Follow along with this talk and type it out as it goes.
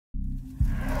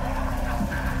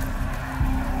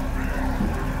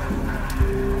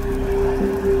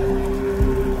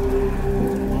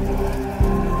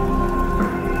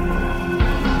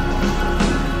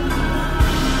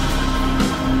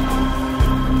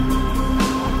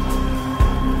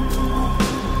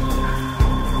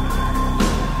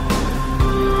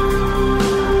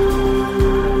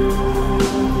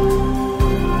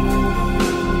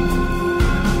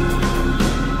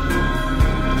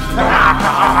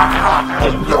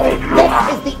This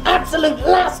is the absolute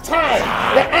last time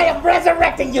that I am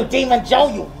resurrecting you, Demon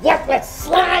Joe, you worthless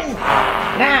slime!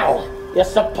 Now, you're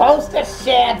supposed to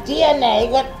share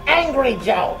DNA with Angry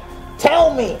Joe.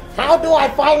 Tell me, how do I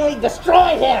finally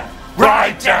destroy him?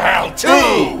 Ride to hell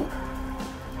too!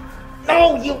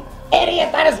 No, you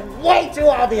idiot! That is way too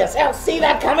obvious! I'll see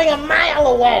that coming a mile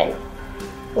away!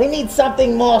 We need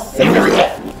something more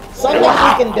sinister. Something we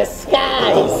can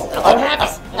disguise.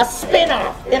 Perhaps a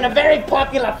spin-off in a very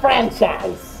popular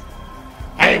franchise.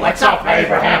 Hey, what's up,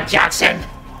 Abraham Jackson?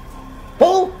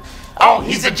 Who? Oh,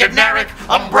 he's a generic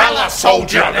umbrella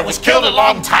soldier that was killed a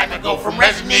long time ago from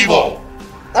Resident Evil.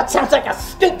 That sounds like a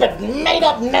stupid,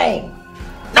 made-up name.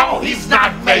 No, he's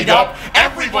not made up.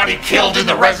 Everybody killed in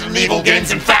the Resident Evil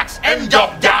games, in fact, end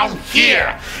up down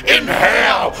here, in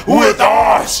hell, with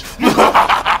us.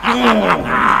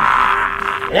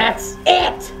 That's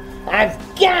it! I've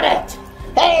got it!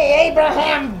 Hey,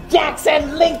 Abraham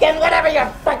Jackson Lincoln, whatever your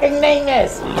fucking name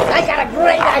is! I got a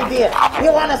great idea!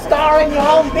 You want to star in your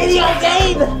own video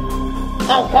game?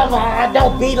 Oh, come on,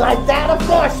 don't be like that, of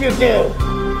course you do!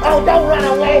 Oh, don't run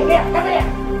away! Here, come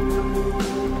here!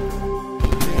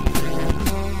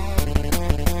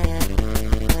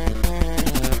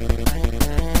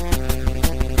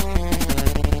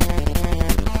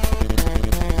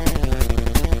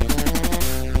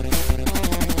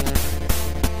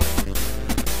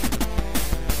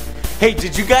 Hey,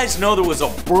 did you guys know there was a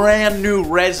brand new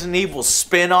Resident Evil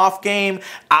spin-off game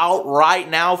out right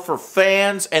now for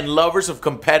fans and lovers of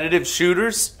competitive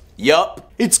shooters?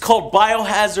 Yup. It's called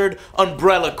Biohazard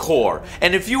Umbrella Corps.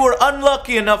 And if you were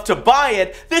unlucky enough to buy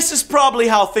it, this is probably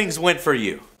how things went for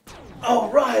you.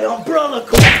 Alright, Umbrella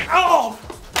Corps. Oh!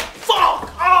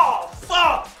 Fuck! Oh!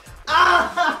 Fuck!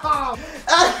 Oh!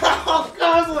 Oh,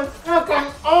 God, my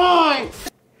fucking eye!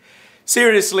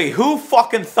 Seriously, who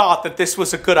fucking thought that this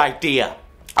was a good idea?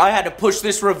 I had to push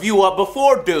this review up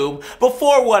before Doom,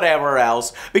 before whatever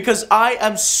else, because I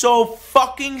am so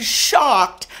fucking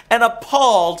shocked and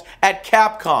appalled at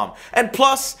Capcom. And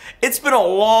plus, it's been a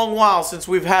long while since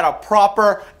we've had a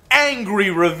proper angry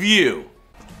review.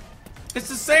 It's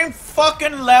the same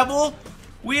fucking level.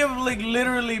 We have like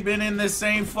literally been in the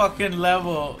same fucking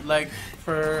level like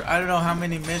for I don't know how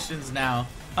many missions now.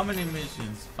 How many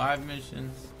missions? 5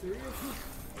 missions?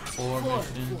 4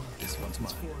 missions? This one's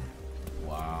mine.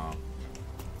 Wow.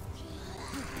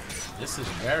 This is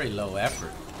very low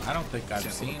effort. I don't think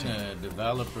I've seen a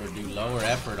developer do lower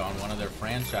effort on one of their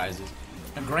franchises.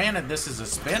 And granted, this is a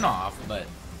spin-off, but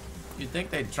you'd think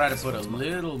they'd try to put a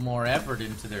little more effort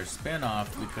into their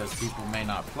spin-off because people may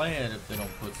not play it if they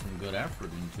don't put some good effort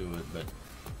into it, but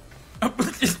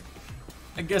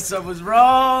I guess I was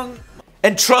wrong.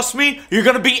 And trust me, you're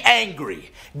gonna be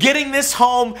angry. Getting this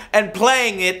home and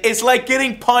playing it is like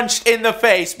getting punched in the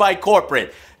face by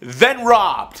corporate, then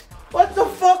robbed. What the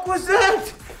fuck was that?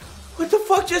 What the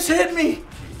fuck just hit me?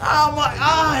 Oh, my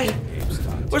eye.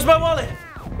 Where's my wallet?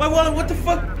 My wallet, what the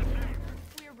fuck?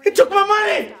 He took my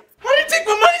money. How did he take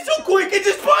my money so quick? He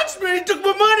just punched me and he took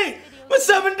my money. My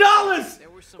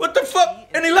 $7. What the fuck?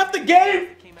 And he left the game?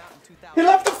 He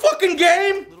left the fucking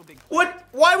game? What?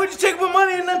 Why would you take my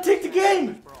money and not take the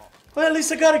game? Well, at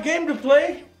least I got a game to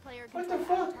play. What the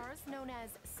fuck?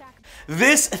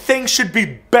 This thing should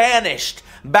be banished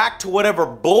back to whatever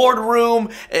boardroom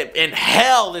in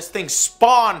hell this thing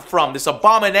spawned from, this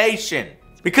abomination.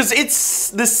 Because it's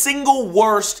the single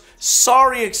worst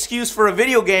sorry excuse for a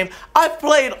video game I've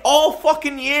played all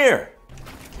fucking year.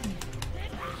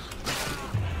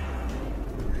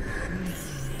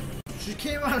 She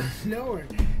came out of nowhere.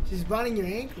 She's biting your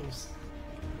ankles.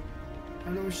 I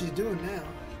don't know what she's doing now.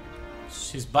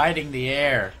 She's biting the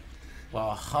air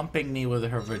while humping me with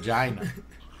her vagina.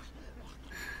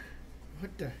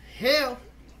 What the hell?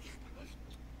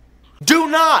 Do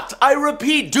not, I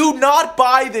repeat, do not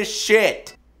buy this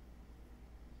shit.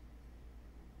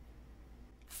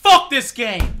 Fuck this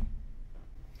game.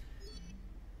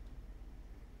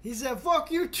 He said, fuck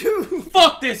you too.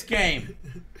 Fuck this game.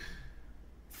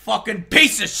 Fucking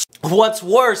piece of shit. What's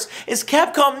worse is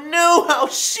Capcom knew how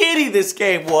shitty this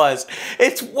game was.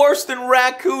 It's worse than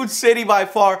Raccoon City by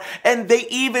far, and they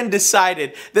even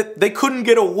decided that they couldn't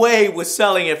get away with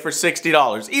selling it for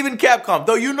 $60. Even Capcom,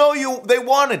 though you know they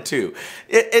wanted to.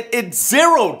 It's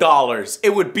 $0.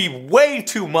 It would be way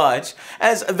too much,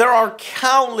 as there are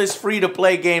countless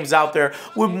free-to-play games out there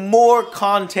with more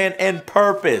content and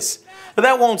purpose. But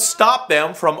that won't stop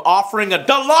them from offering a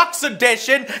deluxe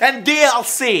edition and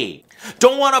DLC.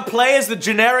 Don't want to play as the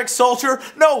generic soldier?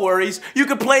 No worries. You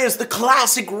can play as the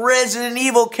classic Resident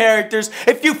Evil characters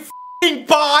if you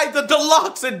buy the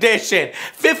deluxe edition.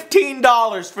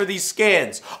 $15 for these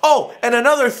skins. Oh, and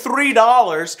another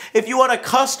 $3 if you want to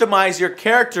customize your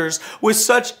characters with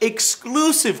such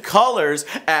exclusive colors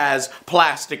as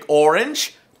plastic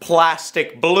orange,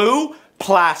 plastic blue,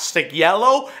 plastic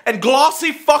yellow, and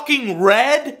glossy fucking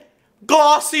red.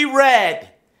 Glossy red.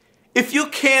 If you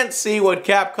can't see what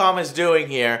Capcom is doing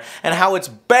here and how it's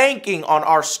banking on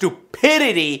our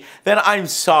stupidity, then I'm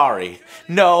sorry.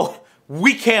 No,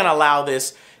 we can't allow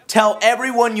this. Tell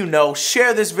everyone you know,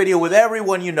 share this video with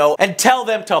everyone you know, and tell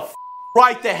them to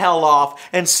right the hell off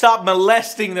and stop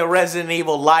molesting the Resident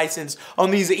Evil license on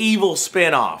these evil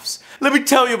spin-offs. Let me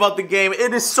tell you about the game.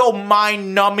 It is so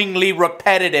mind-numbingly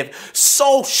repetitive,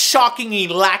 so shockingly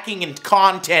lacking in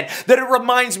content that it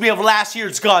reminds me of last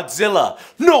year's Godzilla.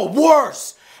 No,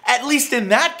 worse! At least in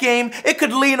that game, it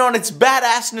could lean on its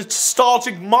badass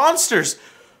nostalgic monsters.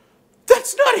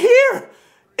 That's not here!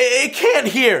 It can't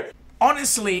here.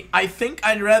 Honestly, I think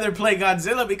I'd rather play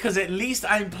Godzilla because at least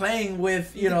I'm playing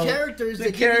with, you know, characters the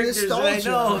that give you characters that I nostalgia.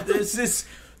 know.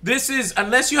 This is,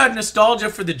 unless you have nostalgia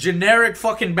for the generic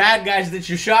fucking bad guys that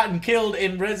you shot and killed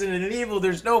in Resident Evil,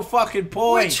 there's no fucking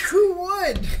point. Which, who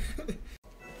would?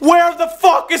 Where the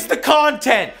fuck is the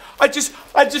content? I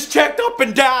just checked up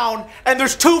and down, and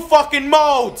there's 2 fucking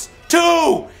modes.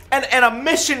 2! And a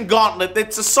mission gauntlet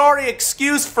that's a sorry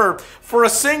excuse for a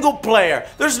single player.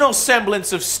 There's no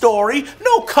semblance of story,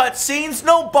 no cutscenes,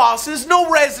 no bosses, no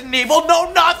Resident Evil,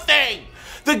 no nothing!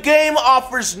 The game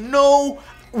offers no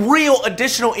real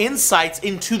additional insights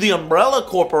into the Umbrella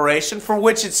Corporation for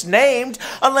which it's named,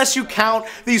 unless you count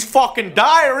these fucking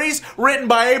diaries written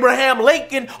by Abraham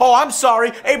Lincoln,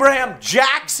 Abraham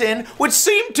Jackson, which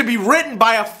seem to be written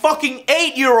by a fucking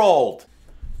 8-year-old.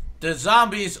 The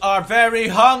zombies are very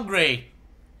hungry,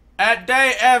 and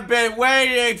they have been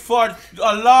waiting for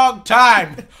a long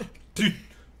time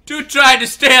to try to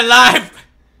stay alive,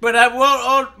 but I won't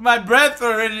hold my breath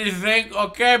or anything,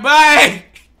 okay, bye!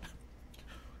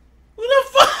 Who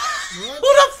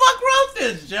the fuck wrote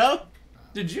this, Joe?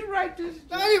 Did you write this?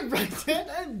 I didn't write that.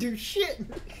 I didn't do shit.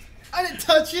 I didn't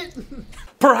touch it.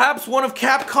 Perhaps one of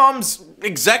Capcom's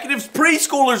executives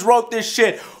preschoolers wrote this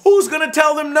shit. Who's gonna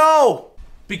tell them no?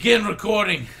 Begin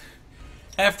recording.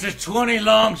 After 20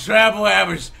 long travel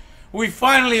hours, we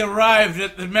finally arrived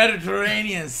at the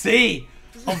Mediterranean Sea.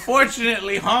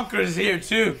 Unfortunately, Honker's here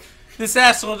too. This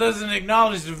asshole doesn't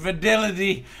acknowledge the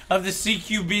fidelity of the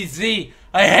CQBZ.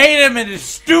 I hate him and his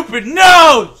stupid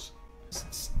nose!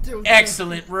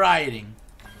 Excellent writing.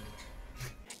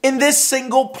 In this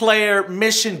single-player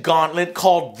mission gauntlet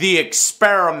called The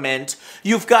Experiment,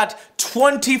 you've got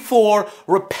 24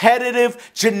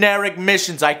 repetitive, generic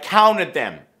missions. I counted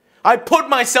them. I put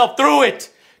myself through it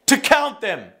to count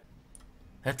them.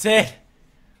 That's it.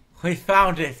 We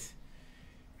found it.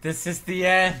 This is the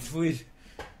end.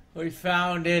 We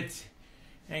found it.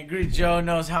 Angry Joe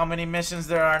knows how many missions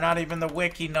there are. Not even the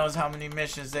wiki knows how many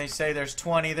missions. They say there's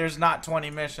 20. There's not 20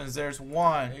 missions. There's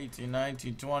 1, 18,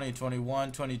 19, 20,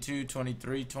 21, 22,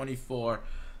 23, 24.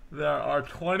 There are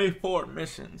 24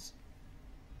 missions.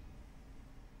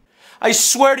 I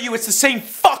swear to you, it's the same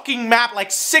fucking map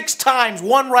like 6 times,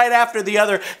 one right after the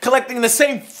other, collecting the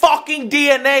same fucking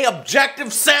DNA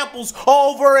objective samples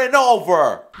over and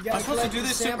over. Am I supposed to do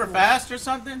this super fast or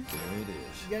something?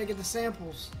 You gotta get the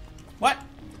samples. What?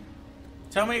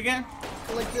 Tell me again.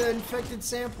 Collect the infected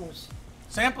samples.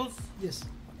 Samples? Yes.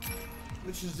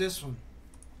 Which is this one?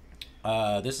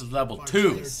 This is level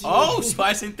 2. Oh,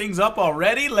 spicing things up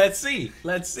already? Let's see.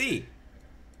 Let's see.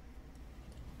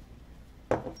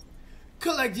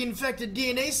 Collect the infected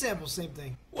DNA samples. Same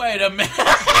thing. Wait a minute.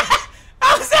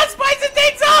 How's that spicing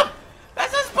things up?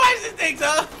 That's not spicing things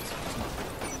up.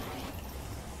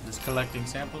 Just collecting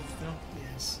samples still?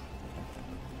 Yes.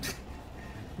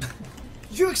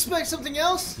 Did you expect something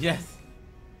else? Yes.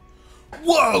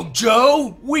 Whoa,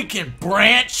 Joe! We can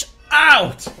branch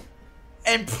out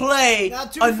and play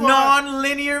a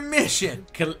non-linear mission.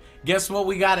 Guess what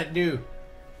we gotta do?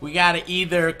 We gotta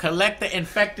either collect the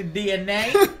infected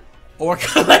DNA, or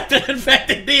collect the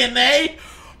infected DNA,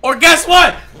 or guess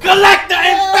what? Collect the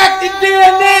infected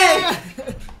DNA!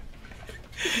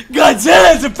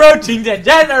 Godzilla's approaching the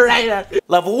generator!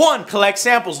 Level 1, collect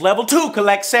samples. Level 2,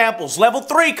 collect samples. Level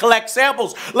 3, collect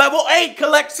samples. Level 8,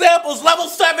 collect samples. Level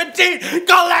 17,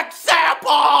 collect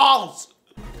samples!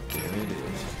 There it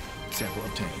is. Sample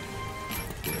obtained.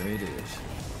 There it is.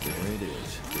 There it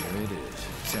is. There it is.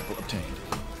 Sample obtained.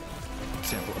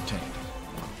 Sample obtained.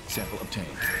 Sample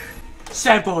obtained.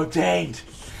 Sample obtained!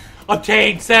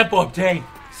 Obtained! Sample obtained!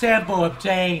 Sample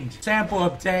obtained! Sample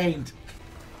obtained!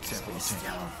 Sample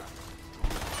obtained.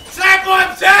 Sample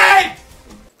obtained!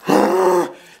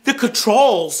 The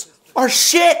controls are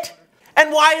shit.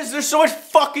 And why is there so much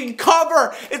fucking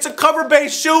cover? It's a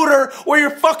cover-based shooter where you're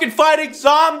fucking fighting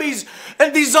zombies,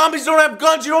 and these zombies don't have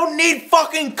guns. You don't need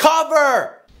fucking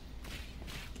cover.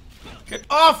 Get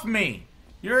off me!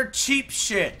 You're a cheap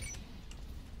shit.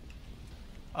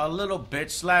 A little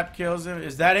bitch slap kills him.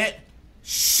 Is that it?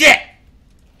 Shit!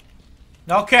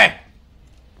 Okay.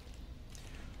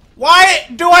 Why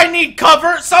do I need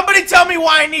cover? Somebody tell me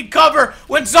why I need cover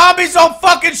when zombies don't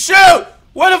fucking shoot!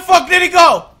 Where the fuck did he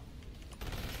go?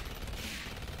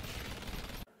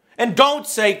 And don't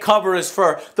say cover is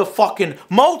for the fucking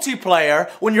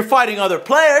multiplayer when you're fighting other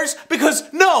players, because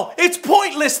no, it's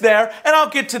pointless there, and I'll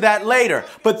get to that later.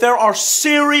 But there are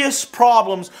serious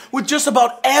problems with just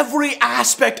about every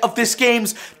aspect of this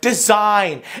game's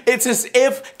design. It's as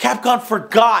if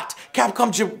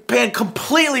Capcom Japan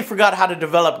completely forgot how to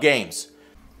develop games.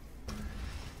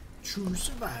 True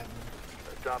survivor.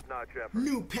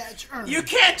 New patch earned. You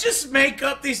can't just make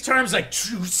up these terms like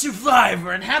true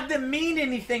survivor and have them mean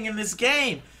anything in this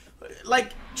game.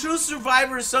 Like, true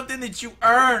survivor is something that you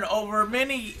earn over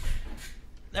many...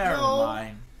 Never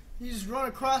mind. You just run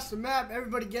across the map,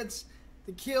 everybody gets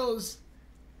the kills.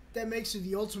 That makes you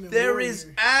the ultimate There warrior. is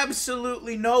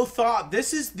absolutely no thought.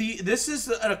 This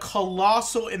is a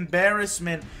colossal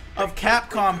embarrassment of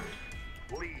Capcom.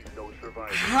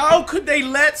 How could they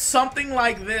let something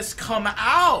like this come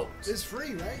out? It's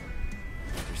free, right?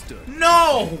 Understood.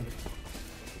 No!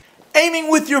 Aiming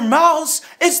with your mouse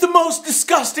is the most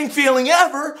disgusting feeling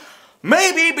ever.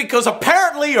 Maybe because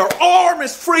apparently your arm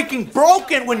is freaking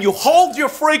broken when you hold your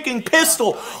freaking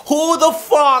pistol. Who the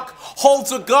fuck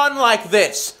holds a gun like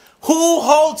this? Who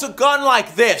holds a gun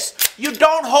like this? You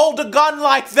don't hold a gun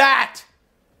like that!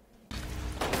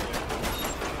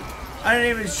 I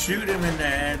didn't even shoot him in the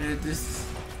head. It just...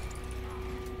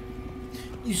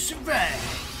 You survived.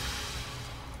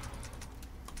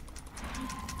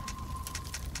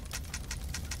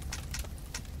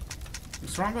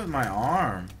 What's wrong with my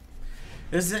arm?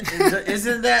 Isn't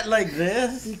that like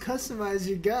this? You customize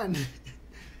your gun.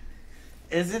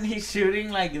 Isn't he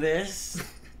shooting like this?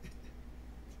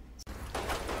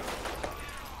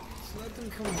 Just let them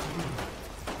come on.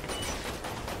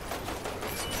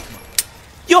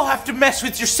 You'll have to mess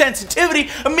with your sensitivity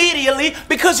immediately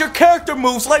because your character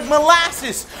moves like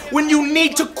molasses when you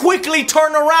need to quickly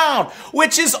turn around,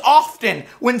 which is often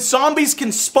when zombies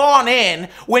can spawn in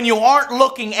when you aren't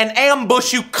looking and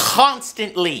ambush you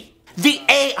constantly. The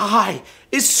AI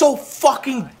is so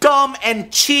fucking dumb and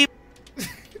cheap.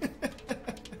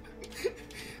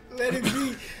 Let him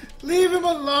be. Leave him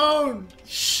alone.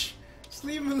 Shh. Just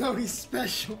leave him alone. He's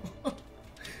special.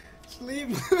 Just leave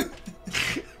him.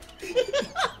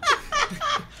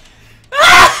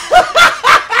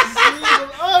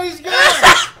 Oh, he's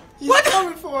gone. He's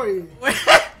coming for you.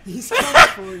 He's coming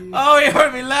for you. Oh, you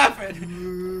heard me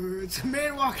laughing. It's a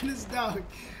man walking his dog.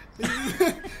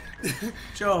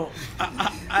 Joe,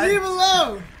 Leave him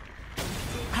alone.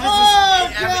 how does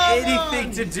this have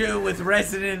anything to do with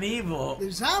Resident Evil?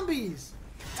 They're zombies.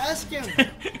 Ask him.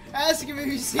 Ask him if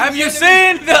he's seen Have the you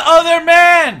enemy. seen the other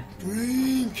man?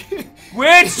 Drink.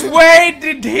 Which way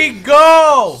did he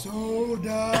go?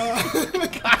 Soda.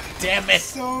 God damn it.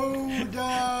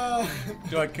 Soda.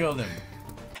 Joe, I killed him.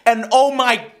 And oh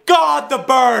my god, the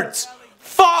birds!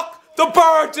 Fuck the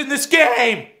birds in this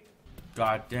game!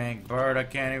 God dang bird, I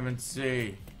can't even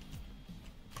see.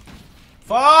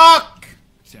 Fuck!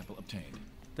 Sample obtained.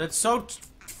 That's so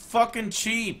fucking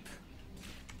cheap.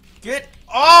 Get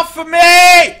off of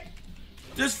me!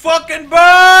 This fucking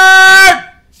bird!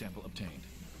 Sample obtained.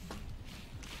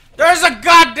 There's a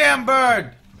goddamn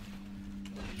bird!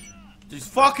 These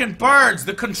fucking birds,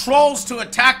 the controls to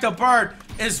attack the bird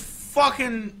is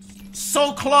fucking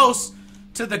so close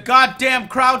to the goddamn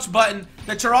crouch button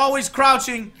that you're always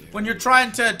crouching when you're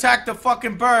trying to attack the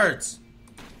fucking birds.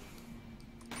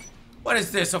 What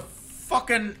is this? A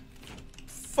fucking...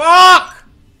 Fuck!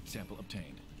 Sample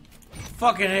obtained.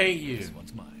 Fucking hate you. This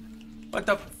one's mine. What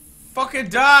the fucking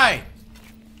die?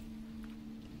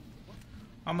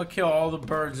 I'm gonna kill all the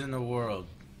birds in the world.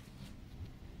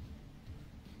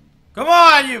 Come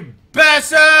on, you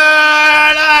bastard!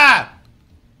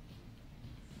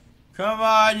 Come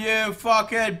on, you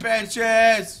fucking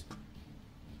bitches!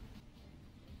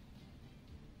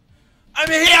 I'm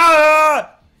here!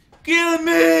 Kill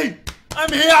me!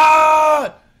 I'm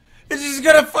here! It's just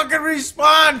gonna fucking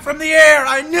respawn from the air!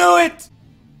 I knew it!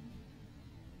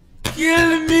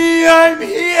 Kill me! I'm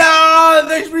here!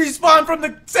 They respawn from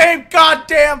the same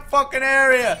goddamn fucking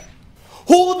area!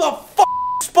 Who the fuck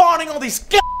is spawning all these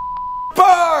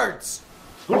birds?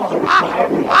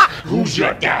 Who's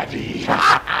your daddy?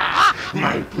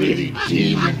 My pretty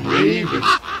demon raven.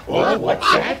 Oh,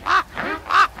 what's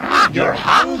that? You're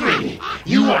hungry.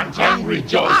 You want Angry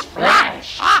Joe's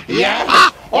flesh.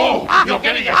 Yes? Oh, you're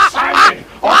getting excited.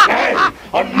 Okay.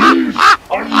 Unleash.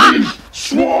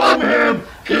 Swarm him.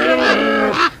 Kill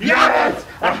him. Yes.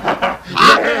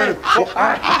 Yes.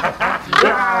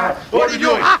 What are you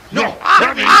doing? No,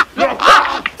 not me. No.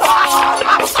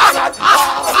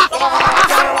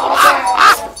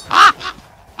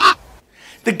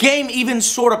 The game even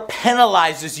sort of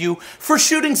penalizes you for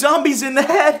shooting zombies in the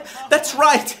head. That's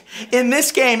right. In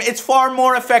this game, it's far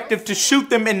more effective to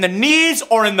shoot them in the knees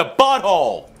or in the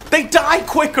butthole. They die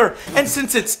quicker, and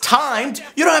since it's timed,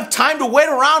 you don't have time to wait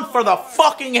around for the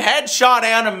fucking headshot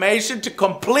animation to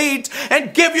complete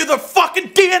and give you the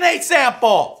fucking DNA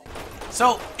sample.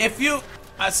 So if you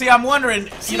see, I'm wondering,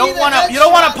 you don't want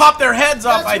to pop their heads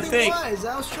off. I think. I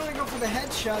was trying to go for the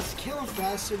headshots, kill them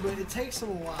faster, but it takes them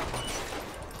a while.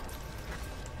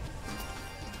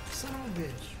 Son of a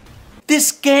bitch.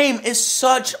 This game is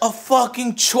such a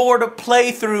fucking chore to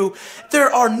play through.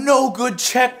 There are no good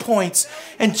checkpoints.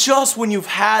 And just when you've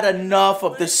had enough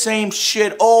of the same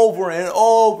shit over and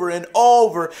over and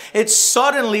over, it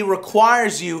suddenly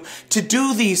requires you to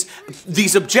do these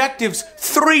objectives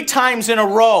 3 times in a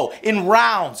row, in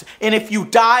rounds. And if you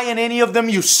die in any of them,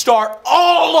 you start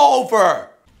all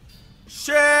over.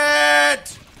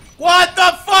 Shit! What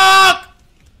the fuck?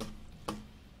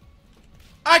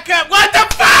 I can't. What the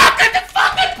fuck? Get the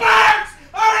fucking birds!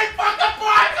 Hurry, fucking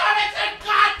birds! On it's a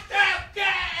goddamn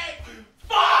game!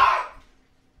 Fuck!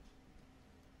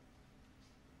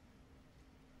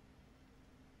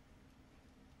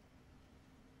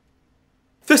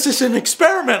 This is an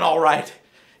experiment, all right.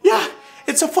 Yeah,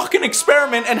 it's a fucking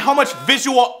experiment in how much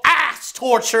visual ass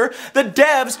torture the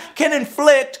devs can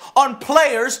inflict on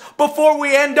players before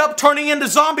we end up turning into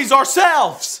zombies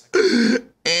ourselves.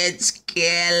 It's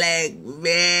killing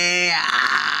me.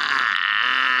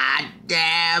 Ah,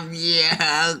 damn you,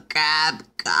 Capcom.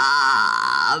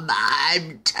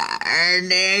 I'm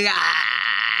turning.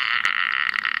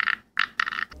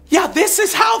 Yeah, this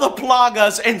is how the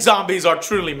plagas and zombies are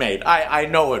truly made. I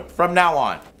know it from now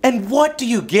on. And what do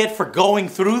you get for going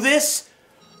through this?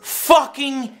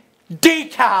 Fucking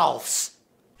decals.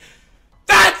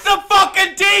 That's the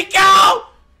fucking decal!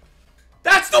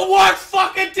 That's the worst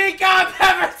fucking decal I've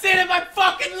ever seen in my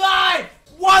fucking life!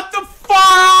 What the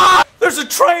fuck? There's a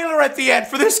trailer at the end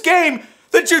for this game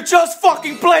that you just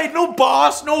fucking played. No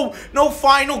boss, no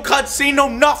final cutscene, no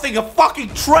nothing. A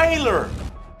fucking trailer.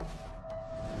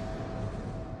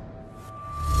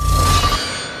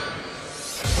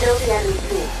 Kill the enemy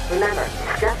team. Remember,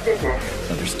 just business.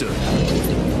 Understood.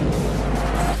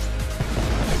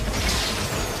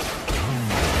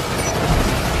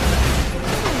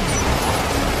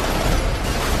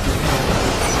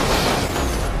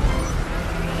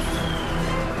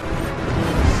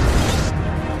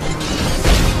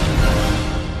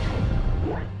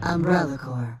 Umbrella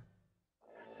Corps.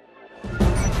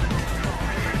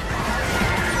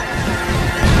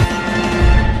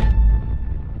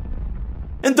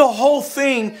 And the whole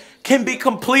thing can be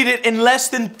completed in less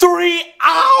than 3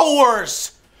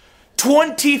 hours.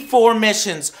 24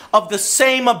 missions of the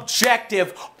same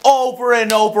objective over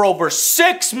and over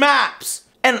 6 maps.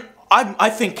 And I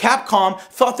think Capcom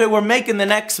thought they were making the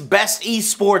next best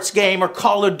esports game or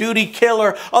Call of Duty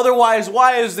killer. Otherwise,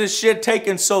 why is this shit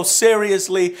taken so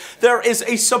seriously? There is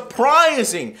a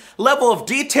surprising level of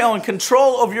detail and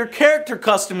control of your character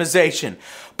customization.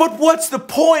 But what's the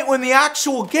point when the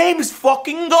actual game is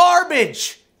fucking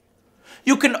garbage?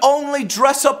 You can only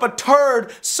dress up a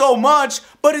turd so much,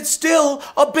 but it's still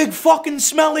a big fucking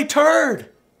smelly turd.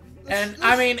 And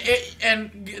I mean,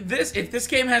 if this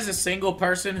game has a single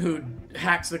person who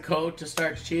hacks the code to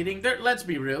start cheating, let's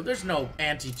be real, there's no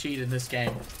anti-cheat in this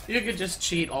game. You could just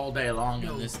cheat all day long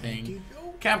in this thing.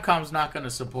 Capcom's not going to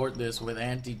support this with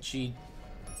anti-cheat.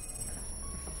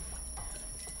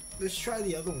 Let's try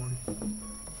the other one.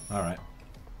 All right.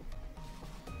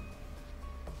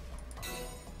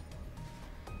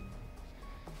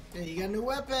 Hey, you got a new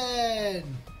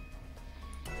weapon!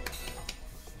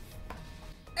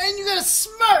 And you got a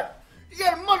smirk! You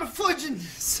got a motherfucking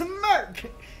smirk!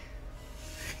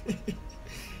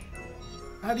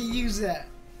 How do you use that?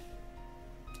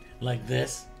 Like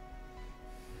this?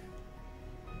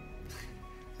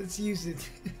 Let's use it.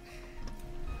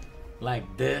 Like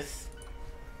this?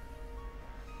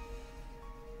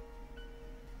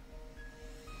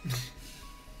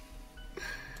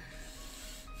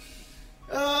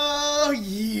 Oh,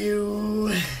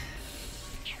 you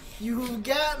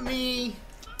got me.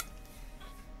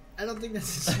 I don't think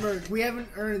that's a smirk. We haven't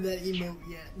earned that emote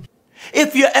yet.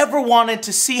 If you ever wanted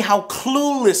to see how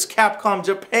clueless Capcom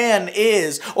Japan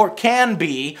is or can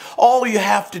be, all you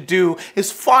have to do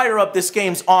is fire up this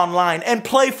game's online and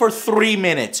play for 3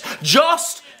 minutes.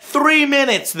 Just 3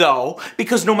 minutes though,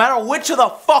 because no matter which of the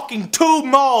fucking 2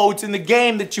 modes in the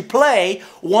game that you play,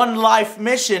 one life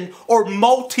mission or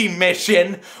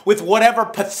multi-mission with whatever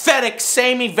pathetic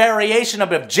samey variation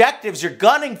of objectives you're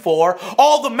gunning for,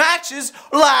 all the matches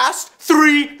last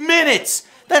 3 minutes.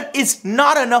 That is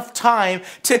not enough time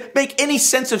to make any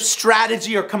sense of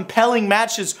strategy or compelling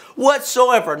matches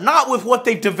whatsoever. Not with what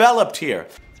they've developed here.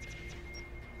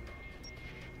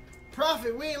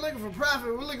 Profit, we ain't looking for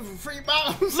profit, we're looking for free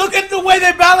bottles. Look at the way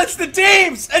they balance the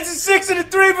teams! It's a 6 and a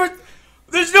 3 for...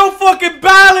 There's no fucking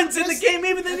balance in the game.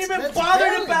 Even they didn't even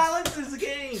bother to balance this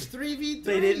game. It's 3v3.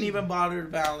 They didn't even bother to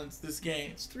balance this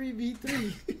game. It's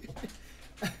 3v3.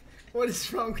 What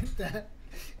is wrong with that?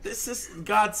 This is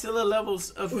Godzilla levels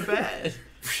of bad.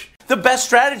 The best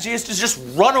strategy is to just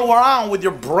run around with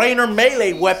your brain or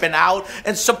melee weapon out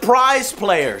and surprise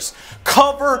players.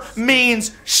 Cover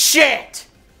means shit.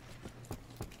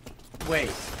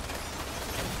 Wait.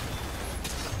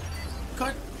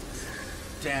 God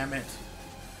damn it.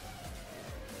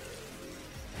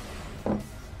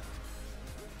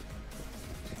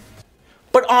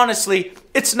 But honestly,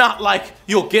 it's not like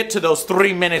you'll get to those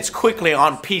 3 minutes quickly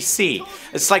on PC.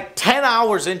 It's like 10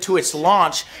 hours into its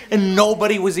launch and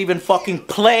nobody was even fucking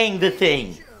playing the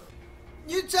thing.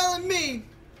 You telling me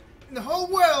in the whole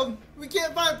world we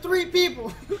can't find 3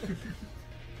 people?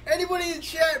 Anybody in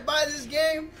chat buy this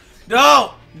game?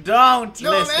 Don't No, listen.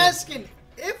 I'm asking.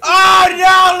 If Oh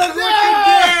no, look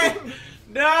what you did!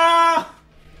 No!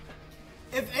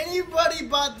 If anybody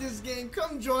bought this game,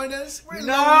 come join us. We're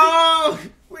No!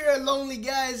 lonely. We're lonely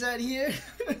guys out here.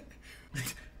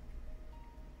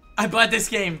 I bought this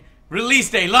game release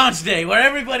day, launch day, where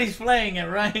everybody's playing it,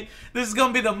 right? This is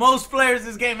gonna be the most players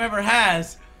this game ever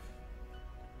has.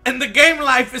 And the game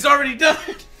life is already done.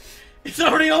 It's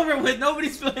already over with.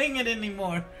 Nobody's playing it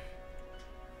anymore.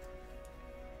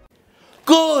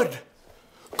 Good.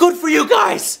 Good for you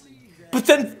guys. But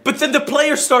then the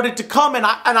players started to come, and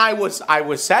I was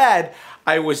sad.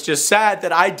 I was just sad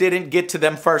that I didn't get to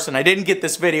them first, and I didn't get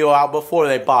this video out before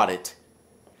they bought it.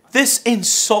 This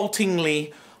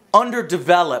insultingly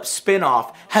underdeveloped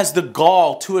spin-off has the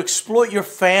gall to exploit your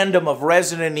fandom of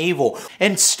Resident Evil.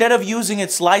 Instead of using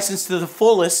its license to the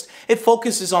fullest, it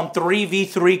focuses on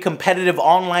 3v3 competitive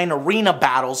online arena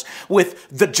battles with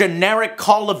the generic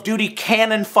Call of Duty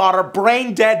cannon fodder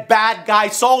brain-dead bad guy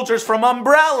soldiers from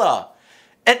Umbrella.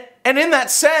 And in that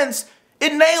sense,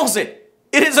 it nails it.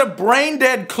 It is a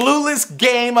brain-dead, clueless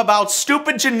game about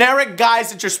stupid generic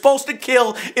guys that you're supposed to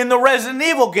kill in the Resident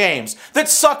Evil games that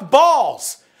suck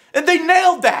balls. And they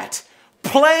nailed that.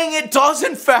 Playing it does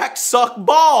in fact suck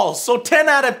balls. So 10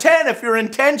 out of 10 if your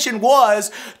intention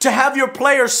was to have your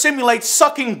players simulate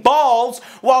sucking balls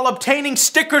while obtaining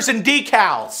stickers and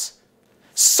decals.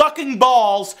 Sucking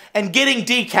balls and getting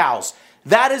decals.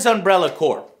 That is Umbrella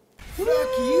Corp. Fuck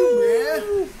you,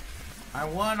 man. I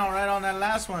won alright on that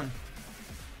last one.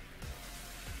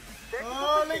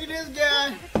 Oh, look at this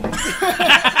guy.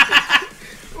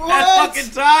 What? That's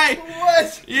fucking tight.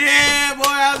 What? Yeah, boy,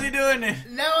 how's he doing it?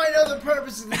 Now I know the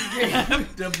purpose of the game.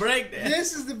 The breakdown.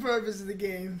 This is the purpose of the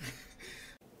game.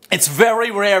 It's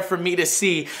very rare for me to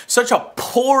see such a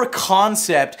poor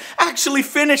concept actually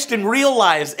finished and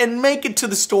realized and make it to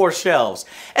the store shelves.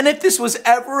 And if this was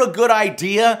ever a good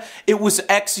idea, it was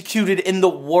executed in the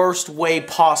worst way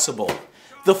possible.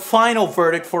 The final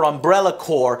verdict for Umbrella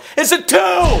Corps is a 2!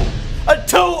 A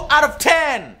 2 out of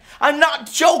 10! I'm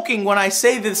not joking when I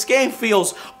say this game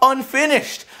feels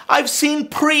unfinished. I've seen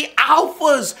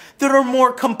pre-alphas that are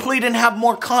more complete and have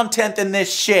more content than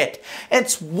this shit.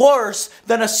 It's worse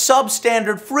than a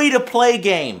substandard free-to-play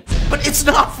game. But it's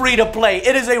not free-to-play.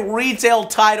 It is a retail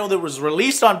title that was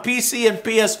released on PC and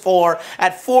PS4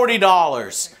 at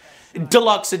 $40.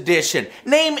 Deluxe edition.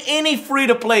 Name any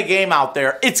free-to-play game out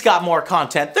there, it's got more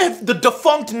content. The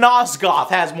defunct Nosgoth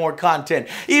has more content.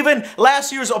 Even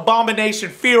last year's Abomination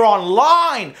Fear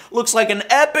Online looks like an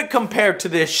epic compared to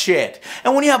this shit.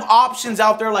 And when you have options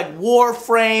out there like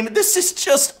Warframe, this is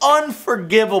just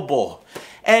unforgivable.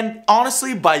 And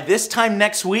honestly, by this time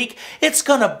next week, it's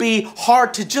gonna be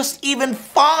hard to just even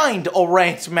find a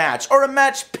ranked match or a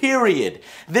match period.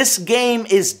 This game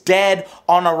is dead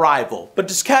on arrival. But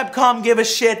does Capcom give a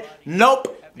shit?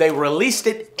 Nope. They released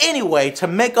it anyway to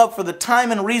make up for the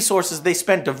time and resources they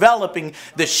spent developing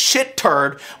this shit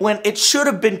turd when it should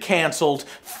have been canceled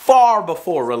far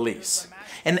before release.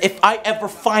 And if I ever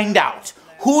find out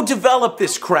who developed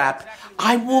this crap,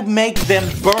 I will make them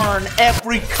burn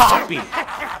every copy.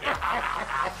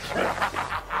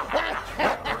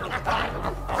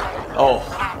 Oh,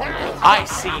 I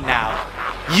see now.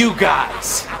 You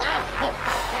guys.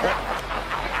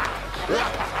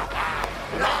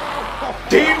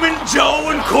 Demon Joe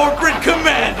and Corporate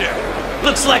Commander.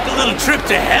 Looks like a little trip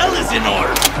to hell is in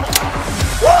order.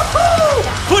 Woohoo!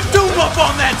 Put Doom up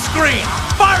on that screen.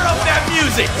 Fire up that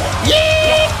music.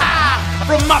 Yeehaw!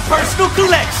 From my personal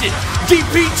collection,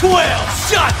 DP12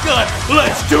 shotgun.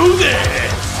 Let's do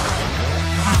this.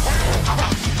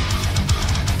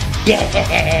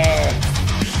 Yeah!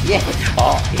 Yeah!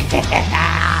 Oh,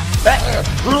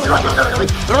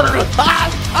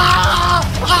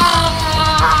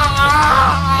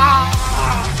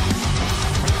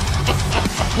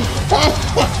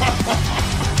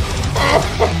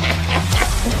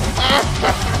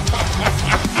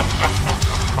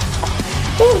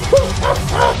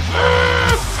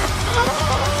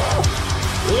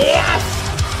 Yes!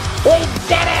 We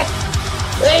did it!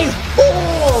 These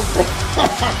fools!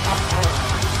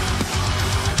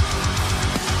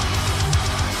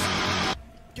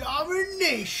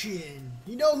 Domination!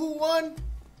 You know who won?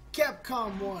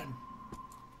 Capcom won.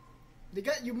 They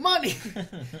got your money!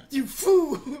 You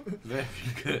fool! Very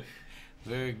good.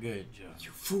 Very good, Joe.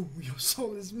 You fool, your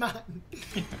soul is mine.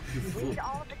 You fool.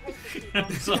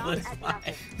 Your soul is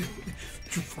mine.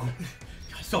 You fool.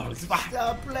 Your soul is mine.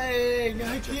 Stop playing,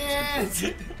 I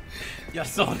can't! Your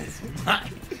soul is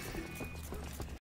mine.